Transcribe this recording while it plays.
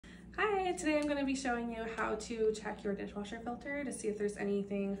Hi, today I'm going to be showing you how to check your dishwasher filter to see if there's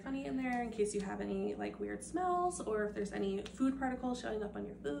anything funny in there in case you have any like weird smells or if there's any food particles showing up on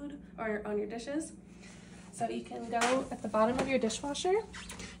your food or on your dishes. So you can go at the bottom of your dishwasher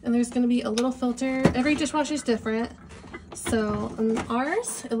and there's going to be a little filter. Every dishwasher is different. So on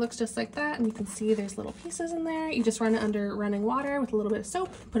ours, it looks just like that, and you can see there's little pieces in there. You just run it under running water with a little bit of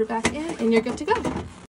soap, put it back in, and you're good to go.